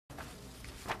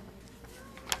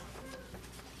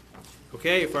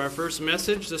Okay, for our first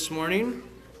message this morning,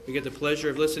 we get the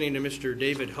pleasure of listening to Mr.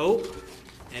 David Hope,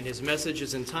 and his message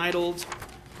is entitled,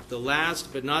 The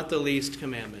Last but Not the Least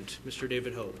Commandment. Mr.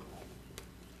 David Hope.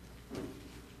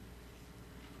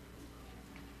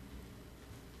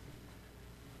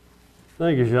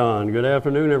 Thank you, John. Good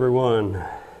afternoon, everyone.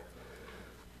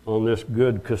 On this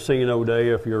good casino day,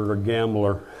 if you're a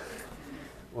gambler.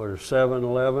 What is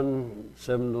 7-11,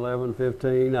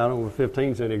 15? I don't know if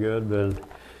 15's any good, but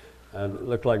it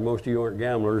looked like most of you aren't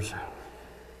gamblers.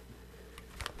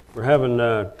 We're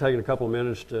taking a couple of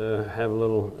minutes to have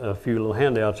a few little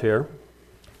handouts here.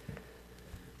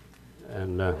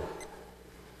 And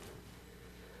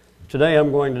today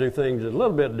I'm going to do things a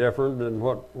little bit different than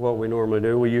what we normally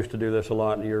do. We used to do this a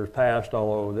lot in years past,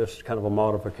 although this is kind of a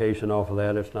modification off of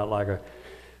that. It's not like a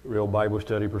real Bible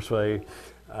study per se.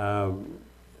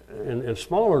 In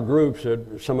smaller groups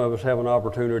that some of us have an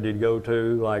opportunity to go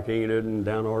to, like Enid and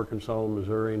down Arkansas,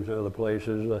 Missouri, and other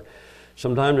places,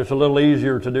 sometimes it's a little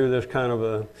easier to do this kind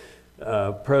of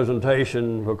a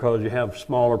presentation because you have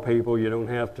smaller people. You don't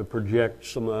have to project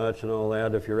so much and all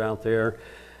that if you're out there.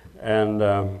 And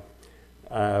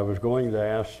I was going to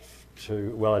ask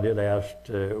I did ask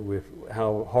with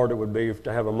how hard it would be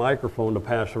to have a microphone to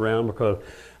pass around, because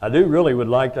I would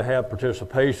like to have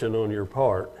participation on your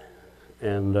part.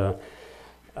 And let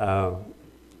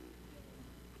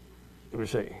me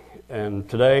see. And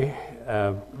today,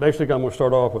 basically, I'm going to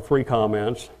start off with 3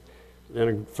 comments,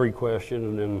 then 3 questions,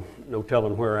 and then no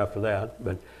telling where after that.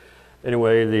 But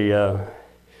anyway, the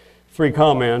 3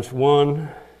 comments. 1,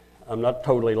 I'm not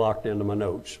totally locked into my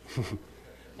notes.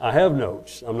 I have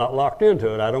notes. I'm not locked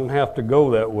into it. I don't have to go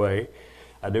that way.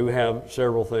 I do have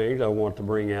several things I want to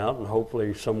bring out, and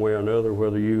hopefully some way or another,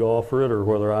 whether you offer it or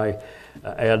whether I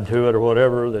add to it or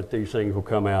whatever, that these things will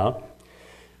come out.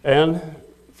 And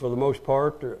for the most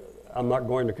part, I'm not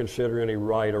going to consider any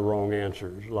right or wrong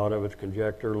answers. A lot of it's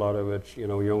conjecture, a lot of it's,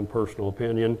 your own personal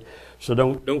opinion. So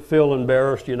don't feel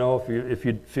embarrassed, if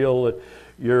you feel that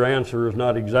your answer is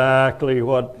not exactly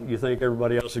what you think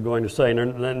everybody else is going to say.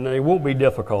 And they won't be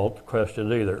difficult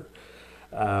questions either.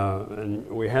 And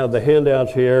we have the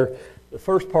handouts here. The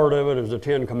first part of it is the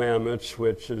 10 Commandments,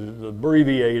 which is the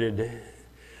abbreviated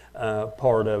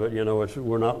part of it.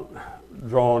 We're not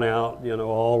drawing out,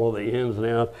 all of the ins and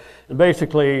outs. And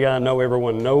basically, I know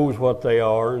everyone knows what they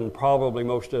are, and probably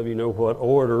most of you know what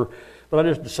order, but I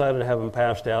just decided to have them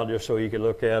passed out just so you could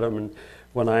look at them, and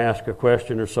when I ask a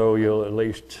question or so, you'll at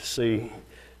least see,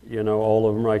 all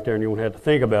of them right there, and you won't have to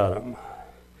think about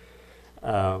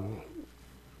them.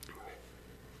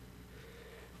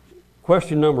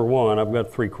 Question number 1, I've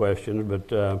got 3 questions,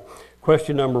 but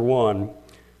question number 1,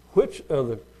 which of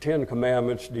the 10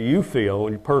 Commandments do you feel,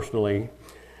 and personally,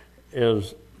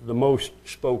 is the most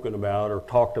spoken about or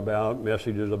talked about,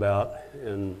 messages about,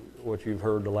 in what you've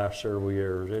heard the last several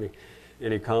years?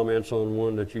 Any comments on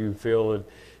one that you feel that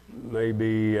may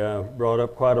be brought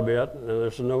up quite a bit? Now,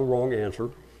 there's no wrong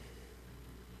answer.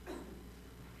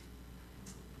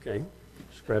 Okay,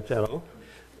 scratch that off.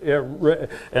 Yeah,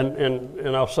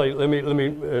 and I'll say, let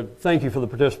me thank you for the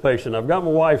participation. I've got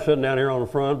my wife sitting down here on the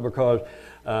front because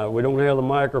we don't have the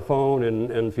microphone,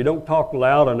 and if you don't talk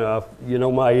loud enough,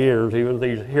 my ears, even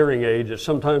these hearing aids,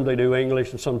 sometimes they do English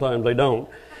and sometimes they don't.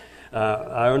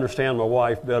 I understand my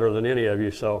wife better than any of you,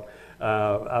 so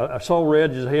I saw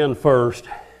Reg's hand first.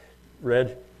 Reg?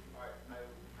 All right,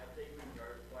 I think we've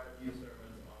heard quite a few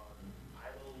sermons on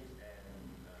idols and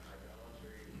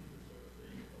idolatry and sort of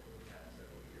thing over the past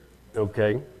several years.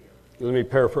 Okay. Let me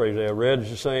paraphrase that. Reg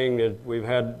is saying that we've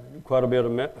had quite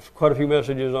a few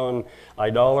messages on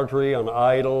idolatry, on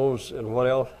idols, and what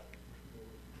else?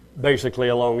 Basically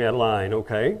along that line.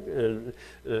 Okay.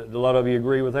 A lot of you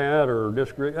agree with that or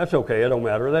disagree? That's okay. It don't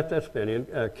matter. That's opinion.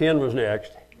 Ken was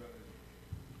next.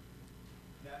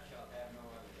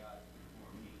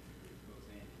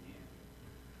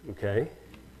 Okay.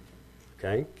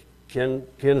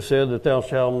 Ken said that thou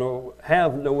shalt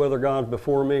have no other gods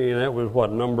before me, and that was what,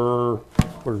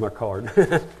 where's my card?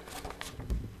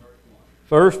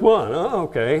 First one. Oh,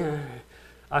 okay.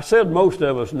 I said most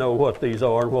of us know what these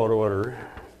are and what order.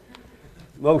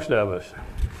 Most of us.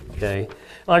 Okay.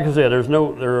 Like I said,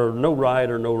 there are no right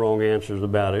or no wrong answers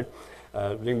about it.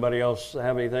 Does anybody else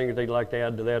have anything that they'd like to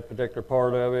add to that particular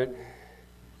part of it?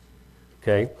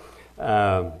 Okay.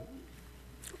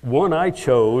 One I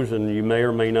chose, and you may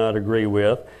or may not agree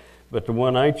with, but the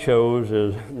one I chose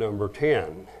is number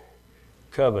 10,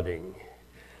 coveting.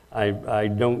 I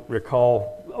don't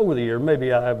recall over the year,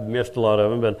 maybe I've missed a lot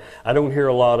of them, but I don't hear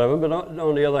a lot of them. But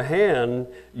on the other hand,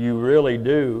 you really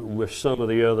do with some of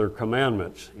the other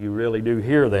commandments. You really do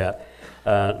hear that.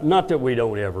 Not that we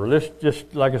don't ever. This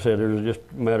just, like I said, it was just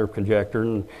a matter of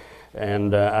conjecture,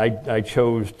 and I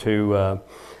chose to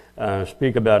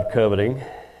speak about coveting.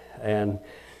 And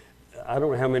I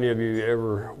don't know how many of you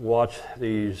ever watch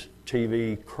these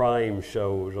TV crime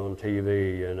shows on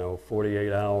TV,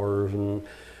 48 Hours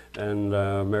and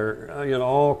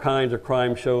all kinds of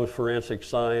crime shows, forensic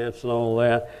science and all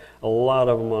that. A lot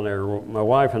of them on there. My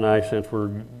wife and I, since we're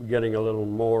getting a little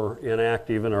more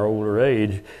inactive in our older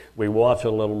age, we watch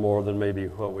a little more than maybe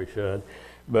what we should.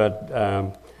 But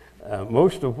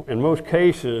in most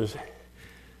cases,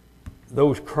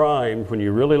 those crimes, when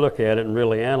you really look at it and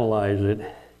really analyze it,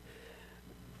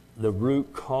 the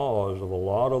root cause of a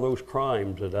lot of those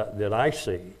crimes that I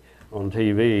see on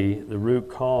TV, the root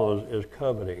cause is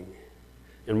coveting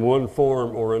in one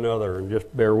form or another. And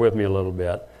just bear with me a little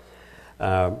bit.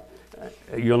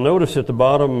 You'll notice at the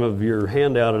bottom of your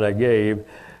handout that I gave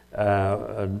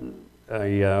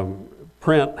a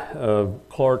print of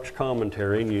Clark's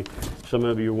commentary. And some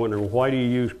of you are wondering, why do you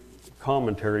use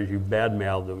commentaries? You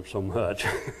badmouth them so much.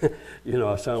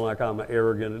 I sound like I'm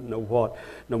arrogant, no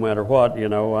matter what,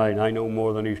 I know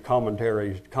more than these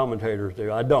commentators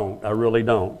do. I don't, I really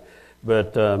don't.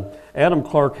 But Adam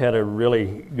Clark had a really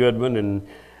good one,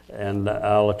 and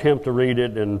I'll attempt to read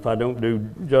it, and if I don't do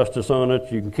justice on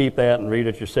it, you can keep that and read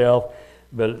it yourself.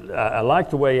 But I like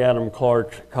the way Adam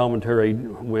Clark's commentary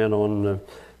went on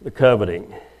the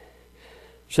coveting. It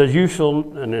says, you shall,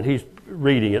 and then he's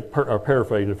reading it, or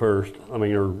paraphrasing it first, or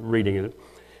reading it.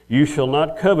 You shall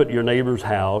not covet your neighbor's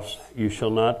house, you shall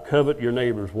not covet your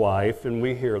neighbor's wife, and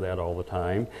we hear that all the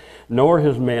time, nor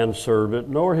his manservant,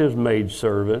 nor his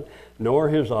maidservant, nor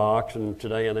his ox, and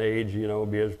today and age,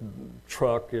 be his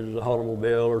truck, his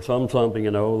automobile, or something,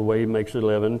 the way he makes a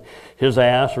living, his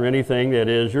ass, or anything that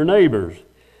is your neighbor's.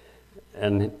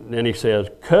 And then he says,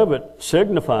 covet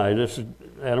signifies, this is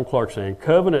Adam Clark saying,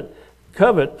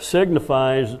 covet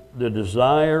signifies the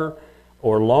desire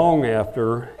or long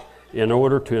after in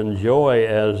order to enjoy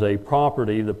as a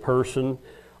property the person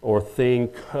or thing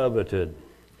coveted.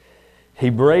 He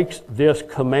breaks this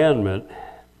commandment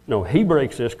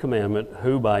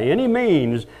who by any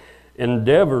means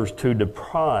endeavors to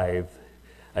deprive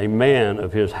a man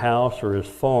of his house or his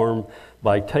farm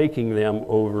by taking them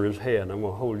over his head. I'm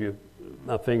going to hold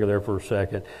my finger there for a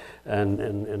second. And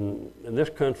in this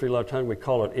country, a lot of times we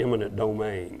call it eminent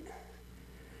domain.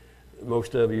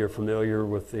 Most of you are familiar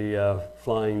with the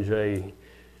Flying J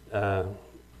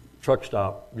truck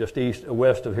stop just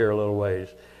west of here a little ways.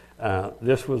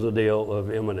 This was a deal of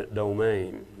eminent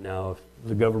domain. Now, if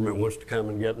the government wants to come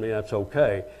and get me, that's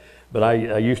okay. But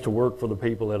I used to work for the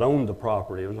people that owned the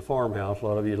property. It was a farmhouse. A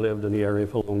lot of you lived in the area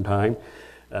for a long time.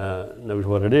 Knows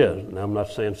what it is. Now, I'm not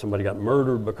saying somebody got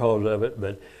murdered because of it,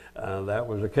 but that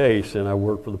was the case. And I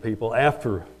worked for the people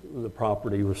after the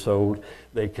property was sold.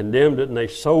 They condemned it and they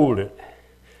sold it.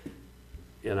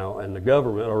 And the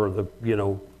government or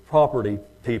the property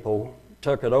people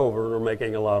took it over and are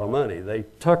making a lot of money. They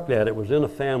took that. It was in a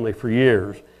family for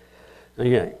years.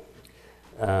 Again,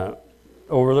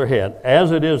 over their head.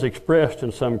 As it is expressed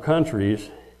in some countries,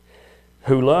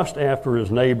 who lust after his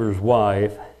neighbor's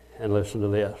wife, and listen to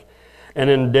this, and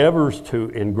endeavors to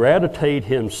ingratiate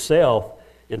himself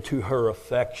into her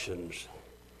affections,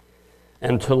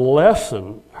 and to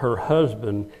lessen her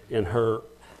husband in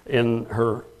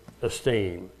her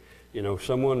esteem.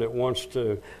 Someone that wants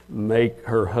to make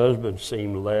her husband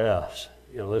seem less.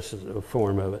 This is a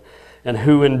form of it. And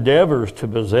who endeavors to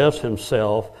possess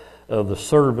himself of the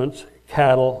servants,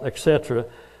 cattle, etc.,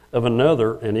 of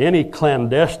another in any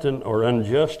clandestine or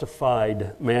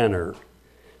unjustified manner.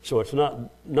 So it's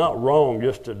not wrong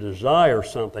just to desire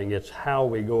something. It's how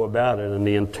we go about it and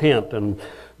the intent and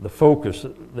the focus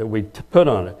that we put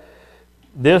on it.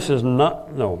 This is not,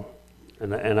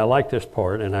 and I like this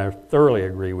part, and I thoroughly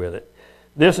agree with it.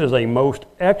 This is a most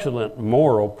excellent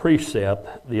moral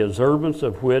precept, the observance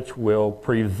of which will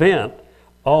prevent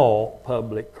all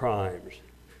public crimes.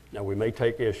 Now, we may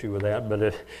take issue with that,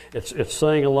 but it's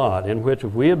saying a lot, in which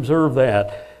if we observe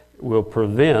that, will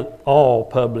prevent all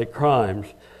public crimes.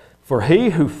 For he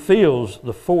who feels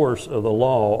the force of the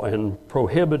law and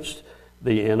prohibits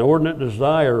the inordinate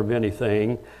desire of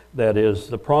anything that is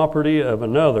the property of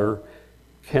another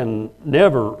can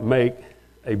never make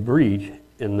a breach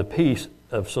in the peace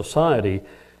of society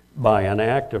by an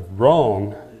act of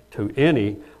wrong to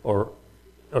any or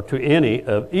to any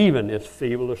of even its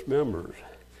feeblest members.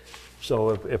 So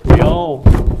if we all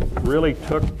really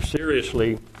took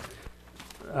seriously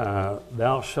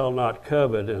thou shalt not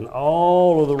covet, and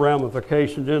all of the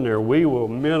ramifications in there, we will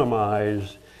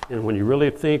minimize, and when you really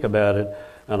think about it,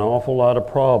 an awful lot of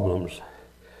problems.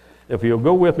 If you'll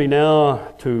go with me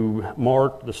now to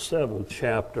Mark, the 7th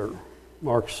chapter,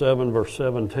 Mark 7, verse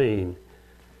 17.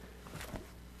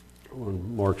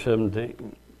 Mark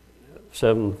 17,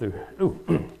 7 through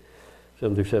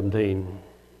 17,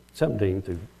 17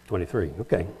 through 23.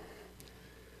 Okay.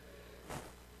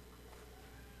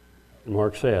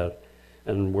 Mark said,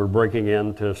 and we're breaking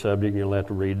into a subject, you'll have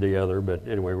to read the other, but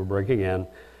anyway, we're breaking in.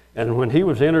 And when he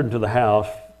was entered into the house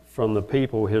from the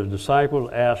people, his disciples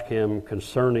asked him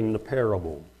concerning the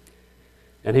parable.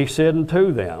 And he said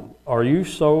unto them, Are you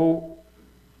so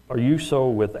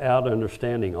without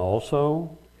understanding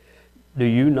also? Do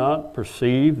you not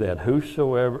perceive that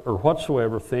whosoever or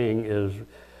whatsoever thing is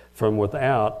from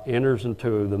without enters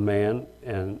into the man,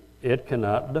 and it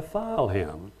cannot defile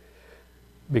him?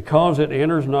 Because it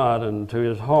enters not into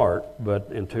his heart, but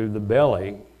into the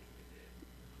belly,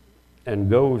 and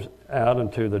goes out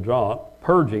into the draught,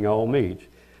 purging all meats.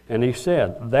 And he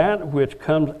said, That which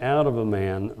comes out of a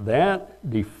man, that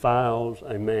defiles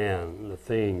a man, the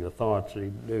thing, the thoughts that he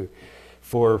do.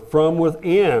 For from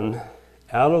within,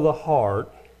 out of the heart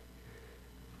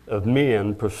of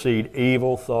men proceed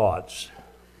evil thoughts,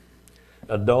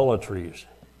 idolatries,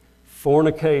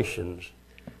 fornications,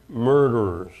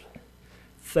 murderers,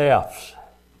 thefts,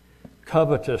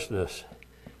 covetousness,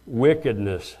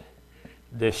 wickedness,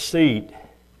 deceit,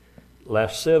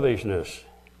 lasciviousness,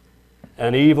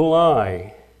 an evil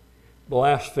eye,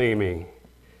 blasphemy,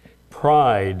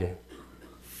 pride,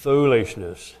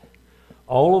 foolishness.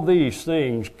 All of these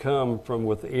things come from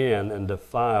within and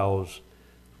defiles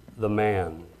the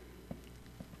man.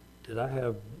 Did I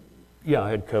have? Yeah, I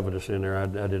had covetous in there. I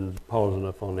didn't pause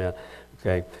enough on that.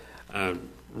 Okay.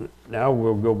 Now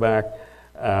we'll go back.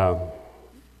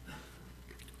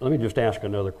 Let me just ask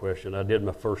another question. I did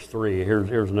my first three.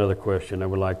 Here's another question I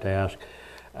would like to ask.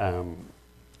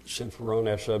 Since we're on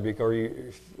that subject, are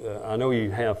you? I know you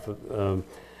have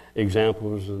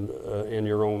examples in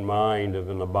your own mind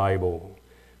in the Bible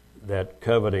that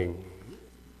coveting,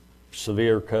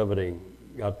 severe coveting,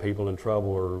 got people in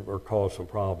trouble or caused some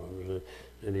problems.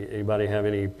 Anybody have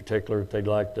any particular that they'd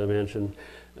like to mention?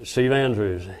 Steve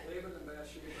Andrews.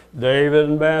 David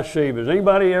and Bathsheba. Has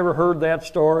anybody ever heard that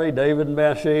story, David and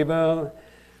Bathsheba,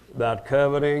 about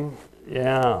coveting?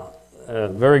 Yeah,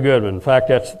 very good one. In fact,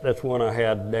 that's one I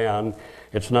had down.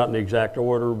 It's not in the exact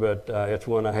order, but it's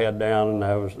one I had down, and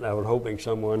I was hoping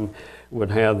someone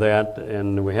would have that.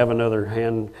 And we have another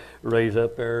hand raised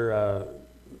up there,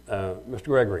 Mr.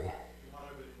 Gregory. A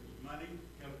lot of it was money,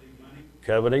 coveting money.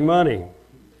 Coveting money.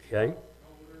 Okay.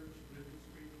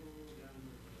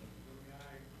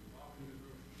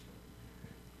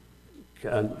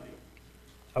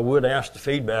 I would ask the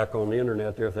feedback on the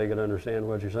internet there if they could understand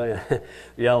what you're saying.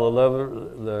 Yeah, the love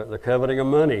of the coveting of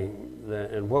money.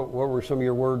 And what were some of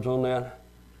your words on that?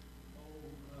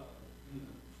 In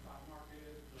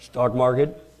the Stock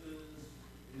market?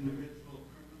 Individual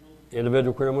criminals.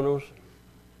 Individual criminals?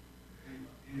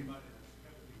 Anybody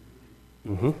that's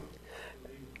coveting money. Mm-hmm.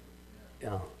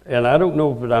 Yeah, and I don't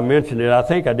know if I mentioned it. I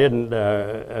think I didn't,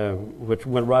 which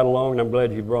went right along, and I'm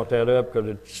glad you brought that up because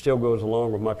it still goes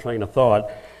along with my train of thought.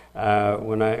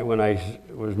 When I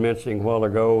was mentioning a while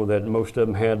ago that most of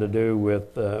them had to do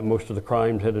with, most of the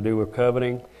crimes had to do with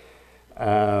coveting.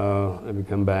 Let me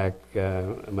come back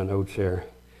in my notes here.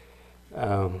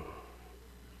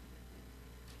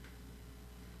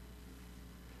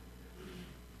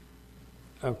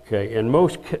 Okay, and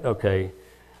most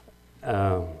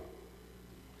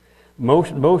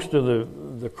of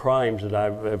the crimes that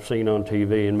I've seen on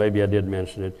TV, and maybe I did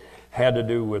mention it, had to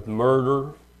do with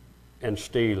murder and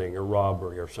stealing or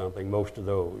robbery or something. Most of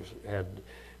those had,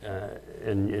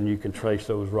 and you can trace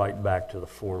those right back to the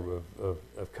form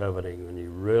of coveting when you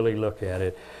really look at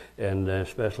it, and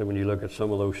especially when you look at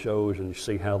some of those shows and you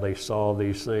see how they solve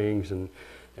these things, and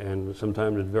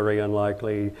sometimes it's very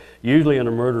unlikely. Usually in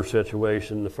a murder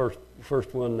situation, the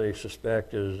first one they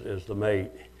suspect is the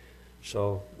mate.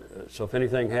 So if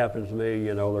anything happens to me,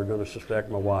 they're going to suspect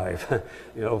my wife,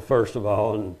 first of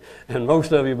all. And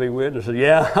most of you be witnesses,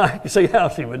 yeah, I can see how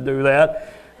she would do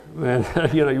that. And,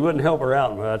 you wouldn't help her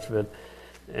out much. But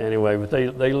anyway, but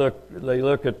they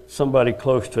look at somebody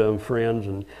close to them,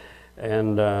 friends,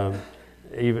 and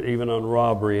even on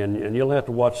robbery. And you'll have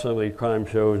to watch some of these crime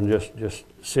shows and just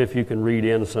see if you can read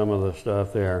in some of the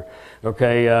stuff there.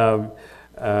 Okay, I'm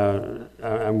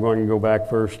going to go back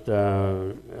first.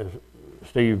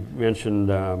 Steve mentioned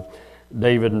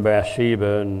David and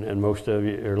Bathsheba, and most of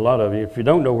you, or a lot of you, if you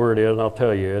don't know where it is, I'll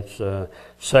tell you. It's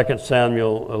 2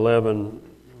 Samuel 11,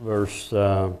 verse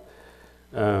 1.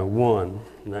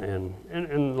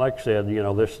 And like I said,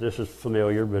 this is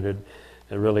familiar, but it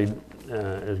really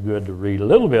is good to read a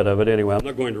little bit of it anyway. I'm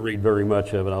not going to read very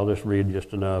much of it. I'll just read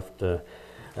just enough to,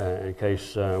 in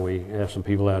case we have some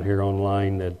people out here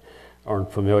online that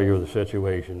aren't familiar with the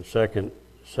situation.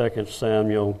 2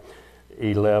 Samuel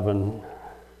 11,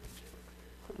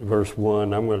 verse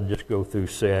 1. I'm going to just go through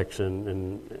 6,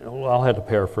 and I'll have to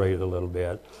paraphrase a little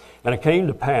bit. And it came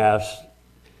to pass,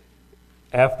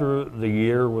 after the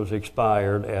year was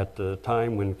expired, at the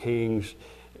time when kings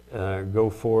go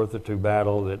forth to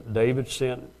battle, that David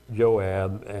sent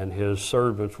Joab and his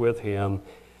servants with him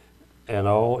and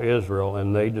all Israel,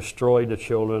 and they destroyed the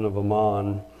children of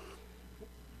Ammon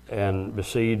and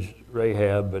besieged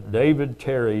Rahab. But David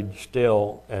tarried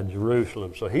still at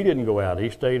Jerusalem. So he didn't go out, he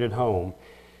stayed at home.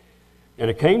 And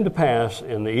it came to pass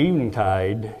in the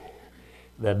eventide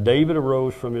that David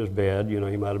arose from his bed. He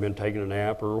might have been taking a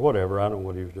nap or whatever. I don't know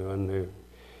what he was doing.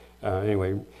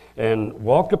 Anyway, and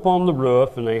walked upon the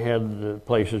roof, and they had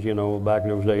places, back in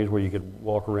those days where you could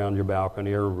walk around your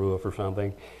balcony or a roof or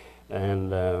something.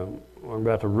 And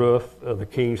about the roof of the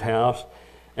king's house.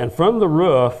 And from the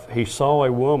roof he saw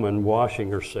a woman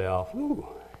washing herself. Ooh,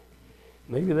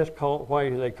 maybe that's why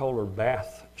they call her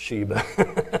Bathsheba.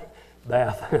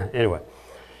 Anyway,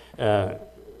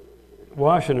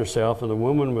 washing herself, and the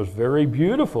woman was very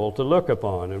beautiful to look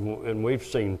upon. And we've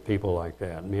seen people like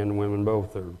that, men and women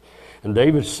both are. And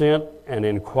David sent and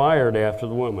inquired after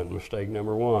the woman, mistake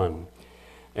number 1.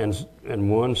 And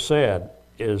one said,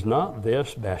 "Is not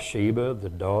this Bathsheba, the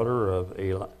daughter of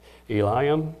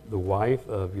Eliam, the wife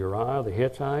of Uriah the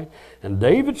Hittite?" And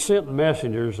David sent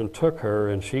messengers and took her,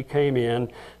 and she came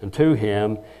in unto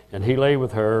him, and he lay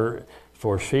with her,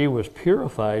 for she was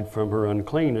purified from her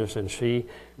uncleanness, and she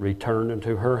returned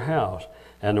into her house.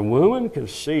 And the woman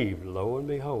conceived, lo and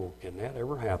behold, can that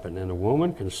ever happen? And the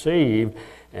woman conceived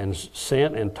and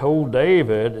sent and told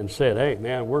David and said, "Hey,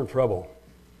 man, we're in trouble.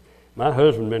 My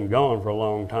husband's been gone for a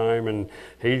long time, and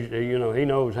he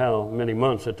knows how many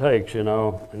months it takes, and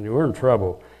we're in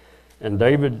trouble." And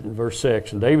David, verse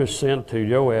 6, and David sent to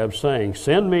Joab, saying,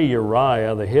 "Send me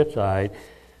Uriah the Hittite,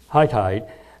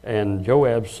 and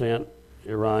Joab sent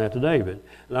Uriah to David."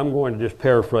 And I'm going to just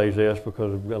paraphrase this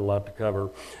because we've got a lot to cover.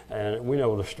 And we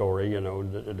know the story,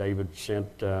 that David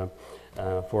sent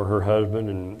for her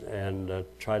husband and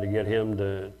tried to get him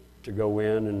to go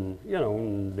in and,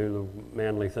 and do the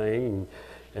manly thing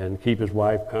and keep his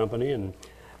wife company.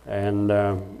 And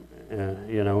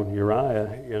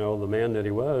Uriah, the man that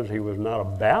he was not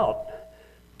about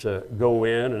to go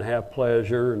in and have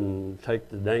pleasure and take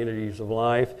the dainties of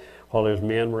life while his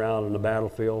men were out on the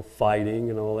battlefield fighting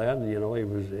and all that.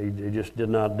 He just did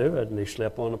not do it, and he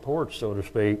slept on the porch, so to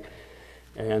speak.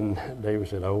 And David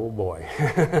said, "Oh boy."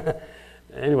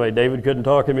 Anyway, David couldn't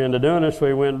talk him into doing it, so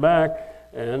he went back.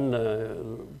 And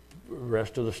the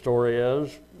rest of the story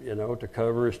is, to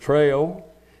cover his trail,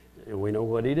 we know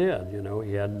what he did.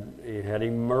 He had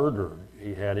him murdered.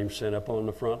 He had him sent up on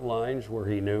the front lines where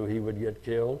he knew he would get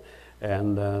killed.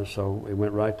 And so he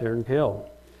went right there and killed.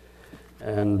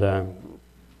 And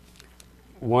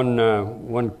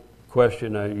one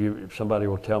question, somebody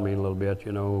will tell me in a little bit,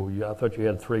 I thought you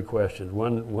had 3 questions.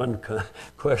 One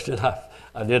question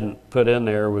I didn't put in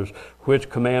there was, which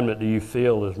commandment do you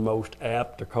feel is most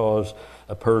apt to cause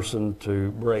a person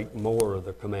to break more of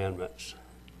the commandments?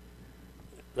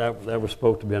 That was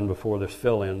supposed to have been before this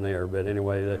fill-in there, but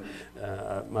anyway,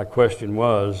 my question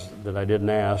was, that I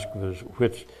didn't ask, was,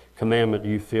 which commandment do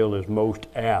you feel is most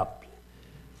apt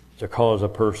to cause a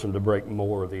person to break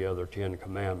more of the other 10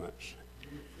 commandments?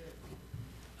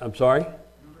 I'm sorry?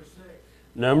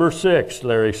 Number 6,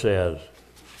 Larry says.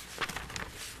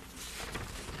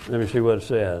 Let me see what it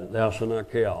says. Thou shalt not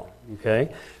kill.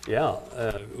 Okay? Yeah.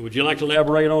 Would you like to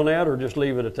elaborate on that, or just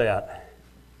leave it at that?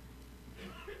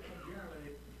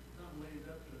 Generally, something leads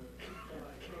up to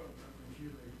somebody killing something,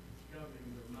 usually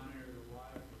coveting their money or their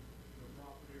wife or their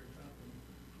property or something.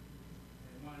 And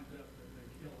it winds up that they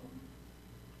kill them.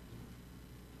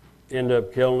 End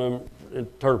up killing them.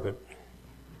 Interpret.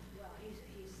 Well, he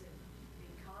said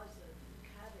because of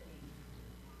coveting,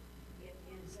 it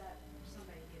ends up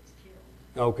somebody gets killed.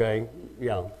 Okay,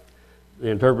 yeah. The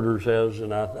interpreter says,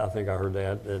 and I think I heard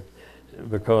that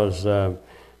because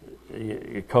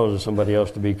it causes somebody else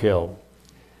to be killed.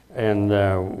 And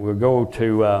we'll go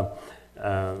to,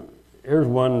 here's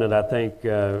one that I think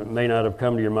may not have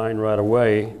come to your mind right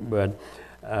away, but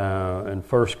in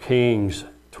 1 Kings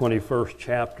 21st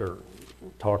chapter,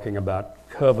 talking about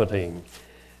coveting.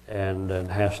 and it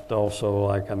has to also,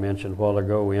 like I mentioned a while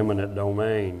ago, eminent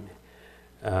domain.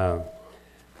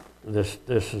 This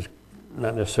is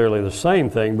not necessarily the same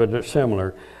thing, but it's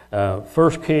similar.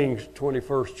 1 Kings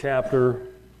 21st chapter,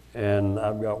 and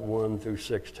I've got 1 through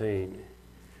 16.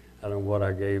 I don't know what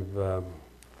I gave. I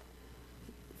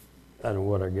don't know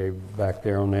what I gave back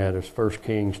there on that. It's 1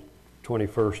 Kings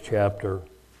 21st chapter.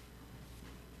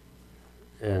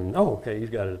 And, okay, he's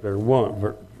got it there.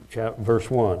 Verse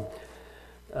 1.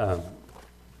 And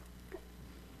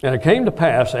it came to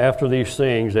pass after these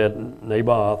things that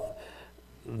Naboth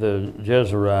the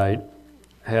Jezreelite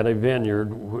had a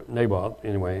vineyard, Naboth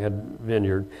anyway, had a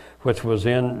vineyard, which was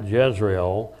in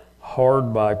Jezreel,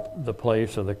 hard by the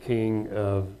place of the king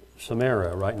of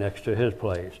Samaria, right next to his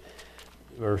place.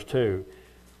 Verse 2.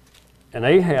 And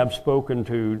Ahab spoken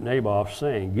to Naboth,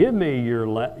 saying, Give me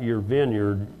your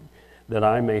vineyard, that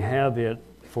I may have it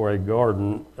for a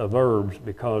garden of herbs,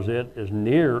 because it is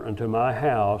near unto my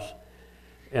house,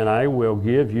 and I will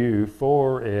give you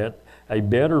for it a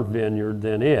better vineyard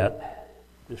than it.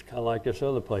 Just kind of like this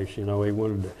other place, he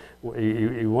wanted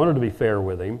to be fair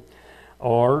with him.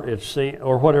 Or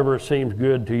whatever it seems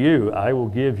good to you, I will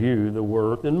give you the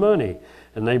worth in money.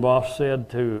 And Naboth said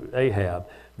to Ahab,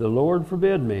 The Lord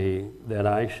forbid me that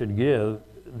I should give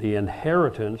the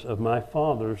inheritance of my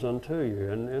fathers unto you.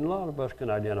 And a lot of us can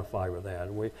identify with that.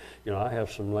 I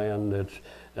have some land that's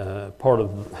part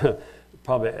of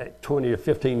probably 20 or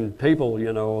 15 people,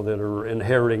 that are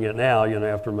inheriting it now,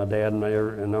 after my dad and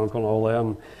uncle and all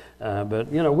them. But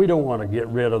we don't want to get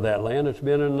rid of that land. It's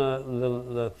been in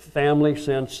the family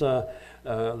since the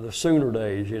Sooner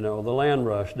days, the land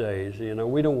rush days.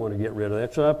 We don't want to get rid of that.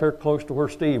 It's up there close to where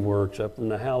Steve works, up in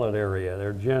the Hallett area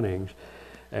there, Jennings.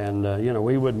 And,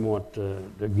 we wouldn't want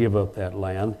to give up that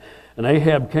land. And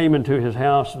Ahab came into his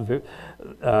house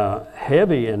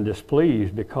heavy and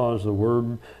displeased, because the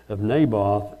word of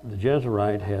Naboth the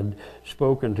Jezreelite had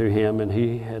spoken to him, and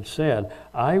he had said,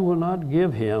 I will not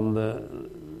give him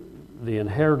the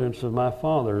inheritance of my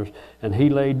fathers. And he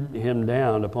laid him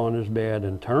down upon his bed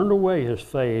and turned away his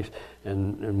face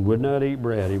and would not eat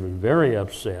bread. He was very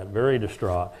upset, very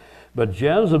distraught. But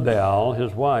Jezebel,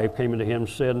 his wife, came unto him and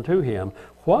said unto him,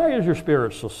 Why is your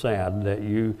spirit so sad that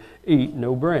you eat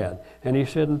no bread? And he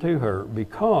said unto her,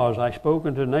 Because I spoke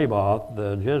unto Naboth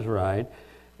the Jezreelite,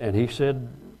 and he said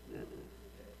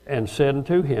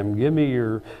unto him, Give me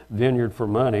your vineyard for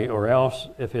money, or else,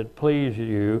 if it please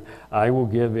you, I will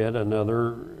give you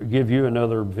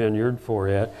another vineyard for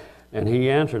it. And he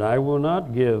answered, I will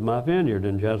not give my vineyard.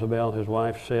 And Jezebel, his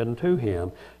wife, said unto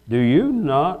him, Do you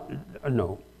now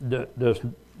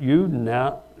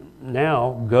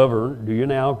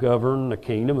govern the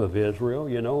kingdom of Israel?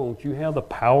 Don't you have the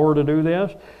power to do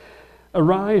this?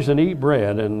 Arise and eat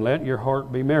bread, and let your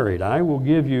heart be merry. I will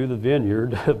give you the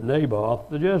vineyard of Naboth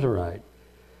the Jezreelite.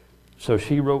 So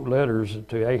she wrote letters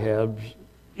to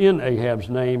in Ahab's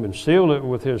name, and sealed it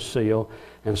with his seal,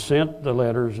 and sent the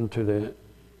letters unto the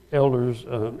elders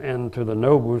and to the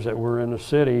nobles that were in the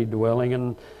city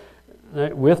dwelling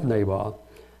with Naboth.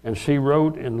 And she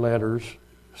wrote in letters,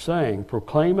 saying,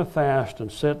 Proclaim a fast,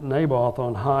 and set Naboth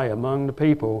on high among the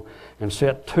people, and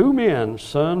set 2 men,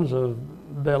 sons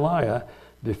of Belial,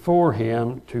 before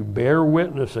him to bear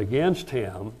witness against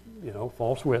him,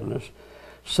 false witness,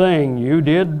 saying, You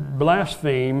did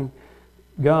blaspheme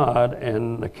God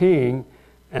and the king,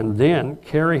 and then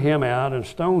carry him out and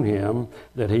stone him,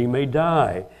 that he may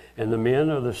die. And the men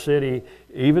of the city,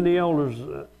 even the elders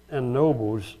and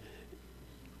nobles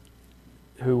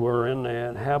who were in the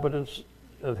inhabitants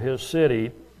of his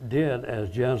city, did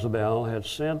as Jezebel had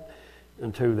sent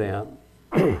unto them.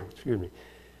 Excuse me.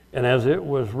 And as it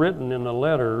was written in the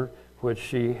letter which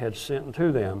she had sent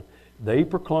unto them, they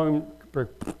proclaimed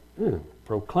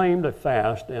a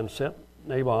fast, and set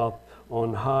Naboth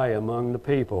on high among the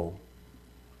people.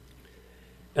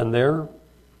 And there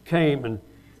came in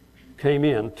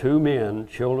 2 men,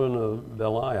 children of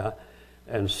Belial,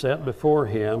 and sat before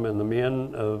him, and the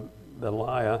men of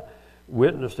Belial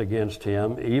witnessed against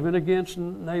him, even against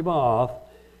Naboth,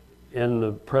 in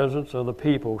the presence of the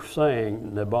people,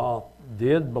 saying, Naboth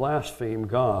did blaspheme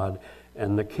God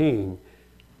and the king.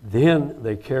 Then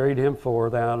they carried him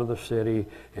forth out of the city,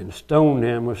 and stoned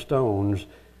him with stones,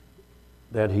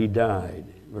 that he died.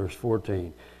 Verse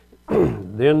 14.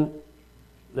 Then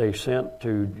they sent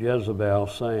to Jezebel,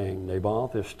 saying,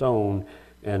 Naboth is stoned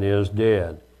and is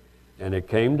dead. And it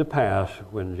came to pass,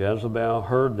 when Jezebel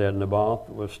heard that Naboth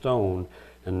was stoned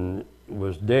and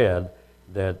was dead,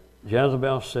 that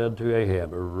Jezebel said to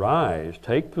Ahab, Arise,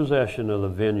 take possession of the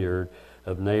vineyard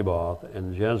of Naboth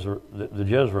and the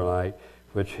Jezreelite,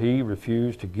 which he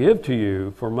refused to give to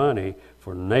you for money,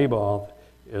 for Naboth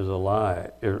is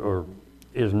alive, or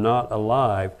is not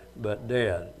alive, but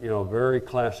dead. You know, very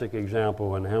classic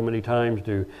example. And how many times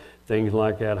do things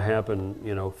like that happen,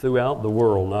 you know, throughout the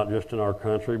world, not just in our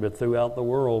country, but throughout the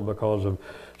world, because of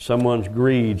someone's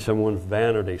greed, someone's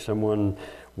vanity, someone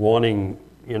wanting,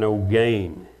 you know,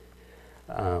 gain.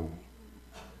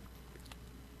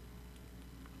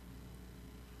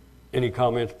 Any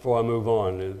comments before I move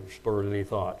on? Spurred any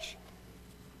thoughts?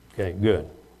 Okay, good.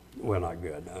 Well, not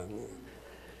good.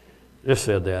 Just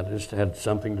said that. Just had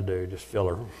something to do. Just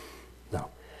filler. No.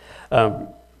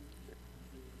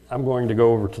 I'm going to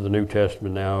go over to the New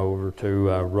Testament now, over to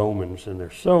Romans, and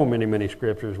there's so many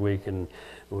scriptures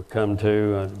we'll come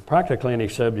to. Practically any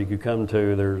subject you come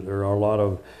to, there are a lot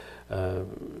of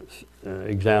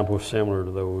examples similar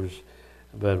to those.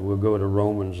 But we'll go to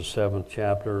Romans, the 7th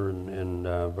chapter, and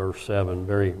verse 7,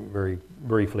 very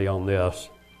briefly on this.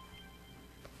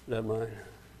 Is that mine?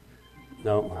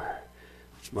 No,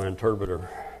 it's my interpreter.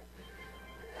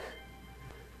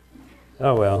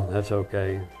 Oh, well, that's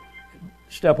okay.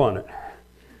 Step on it.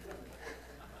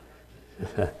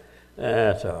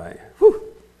 That's all right. Whew.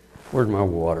 Where's my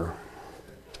water?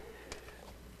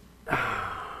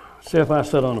 See if I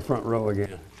sit on the front row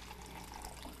again.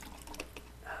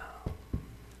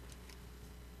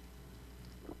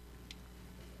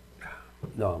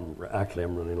 No, I'm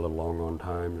running a little long on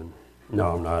time, and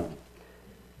no, I'm not.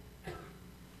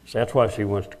 So that's why she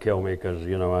wants to kill me, because,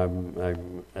 you know,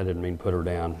 I didn't mean to put her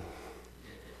down.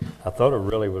 I thought it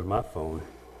really was my phone.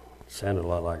 It sounded a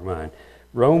lot like mine.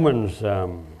 Romans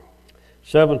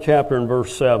 7th chapter and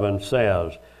verse 7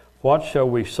 says, "What shall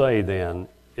we say then?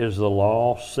 Is the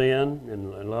law sin?"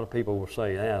 And a lot of people will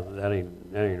say, that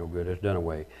ain't no good. It's done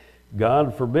away.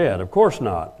 God forbid. Of course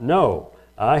not. No.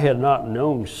 I had not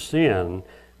known sin,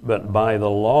 but by the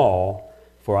law,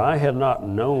 for I had not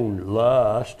known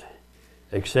lust,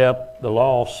 except the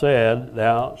law said,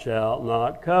 "Thou shalt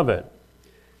not covet."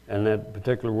 And that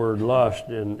particular word lust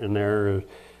in there is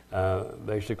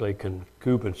basically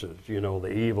concupiscence, you know,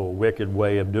 the evil, wicked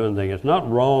way of doing things. It's not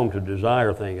wrong to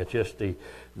desire things. It's just the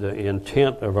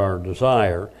intent of our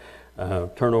desire.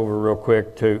 Turn over real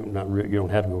quick to, you don't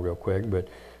have to go real quick, but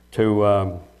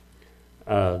to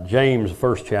James, the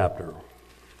 1st chapter.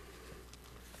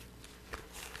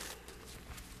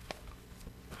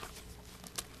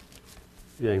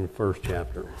 James, 1st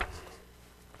chapter.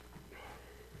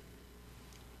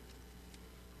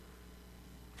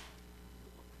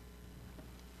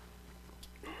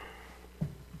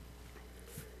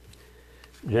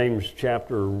 James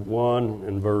chapter 1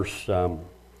 and verse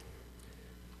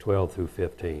 12 through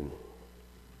 15.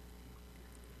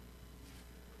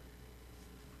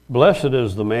 "Blessed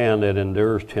is the man that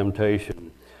endures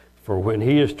temptation, for when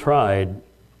he is tried,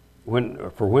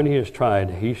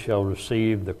 he shall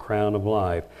receive the crown of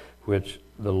life, which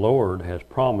the Lord has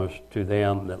promised to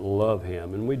them that love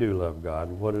him." And we do love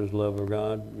God. What is love of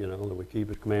God? You know, that we keep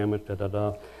his commandments,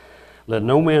 "Let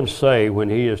no man say when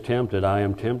he is tempted, I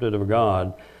am tempted of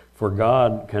God, for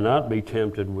God cannot be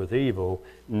tempted with evil,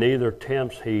 neither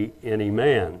tempts he any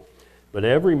man. But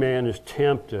every man is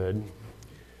tempted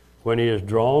when he is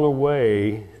drawn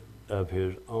away of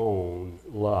his own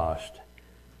lust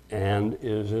and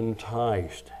is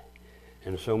enticed."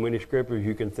 And so many scriptures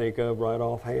you can think of right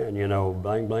offhand, you know,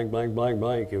 blank, blank, blank, blank,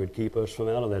 blank. It would keep us from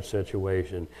out of that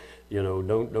situation. You know,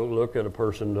 don't look at a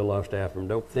person to lust after them.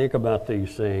 Don't think about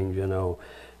these things, you know.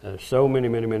 So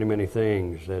many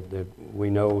things that we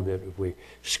know that if we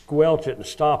squelch it and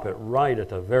stop it right at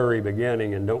the very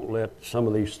beginning and don't let some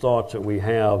of these thoughts that we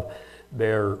have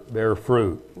bear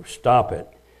fruit, stop it.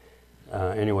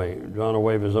 Anyway, drawn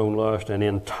away of his own lust and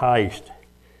enticed.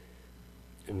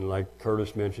 And like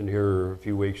Curtis mentioned here a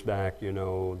few weeks back, you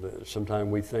know, sometimes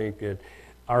we think that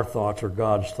our thoughts are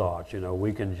God's thoughts. You know,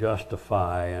 we can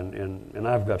justify, and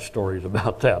I've got stories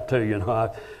about that too. You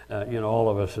know, all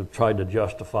of us have tried to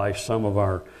justify some of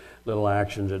our little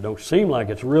actions that don't seem like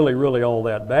it's really all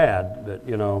that bad. But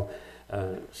you know,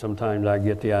 sometimes I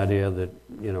get the idea that,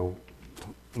 you know,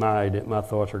 my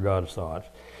thoughts are God's thoughts.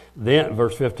 Then,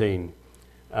 verse 15.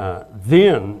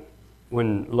 Then,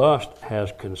 when lust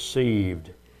has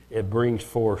conceived, it brings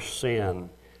forth sin,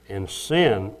 and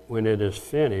sin, when it is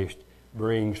finished,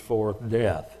 brings forth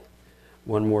death.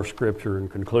 One more scripture in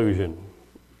conclusion.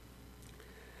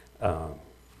 Let's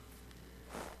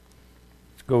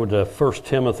go to 1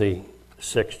 Timothy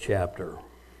 6th chapter.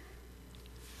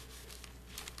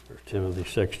 1 Timothy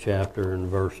 6th chapter and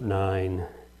verse 9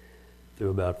 through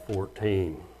about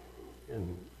 14.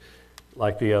 And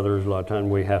like the others, a lot of times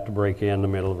we have to break in the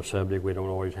middle of a subject. We don't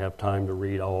always have time to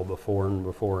read all before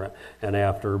and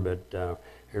after, but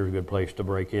here's a good place to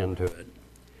break into it.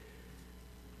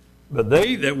 But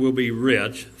they that will be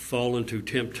rich fall into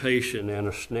temptation and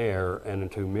a snare, and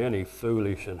into many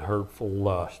foolish and hurtful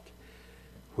lusts,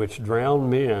 which drown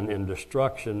men in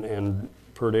destruction and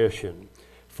perdition.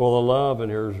 For the love,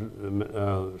 and here's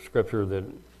the scripture that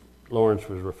Lawrence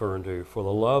was referring to, for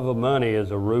the love of money is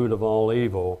the root of all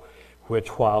evil, which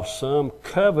while some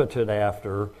coveted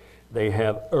after, they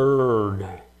have erred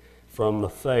from the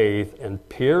faith and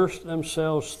pierced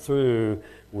themselves through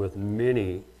with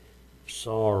many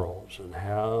sorrows. And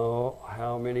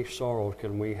how many sorrows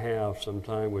can we have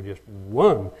sometime with just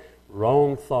one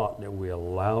wrong thought that we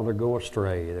allow to go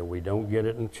astray, that we don't get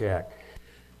it in check.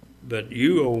 But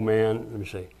you, O man,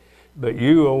 but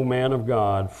you, O man of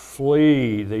God,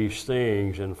 flee these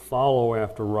things and follow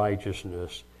after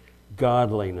righteousness,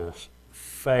 godliness,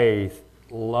 faith,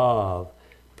 love,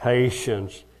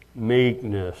 patience,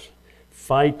 meekness.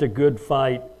 Fight the good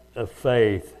fight of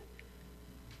faith.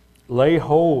 Lay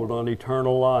hold on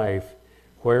eternal life,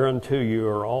 whereunto you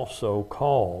are also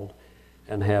called,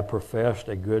 and have professed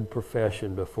a good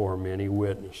profession before many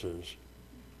witnesses.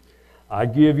 I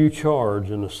give you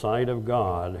charge in the sight of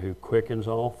God, who quickens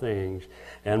all things,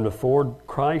 and before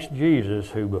Christ Jesus,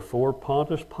 who before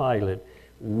Pontius Pilate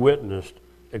witnessed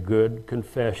a good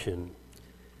confession,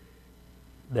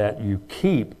 that you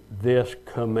keep this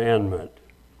commandment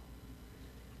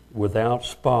without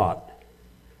spot,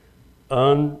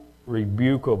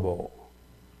 unrebukable,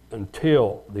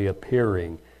 until the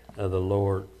appearing of the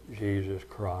Lord Jesus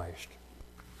Christ.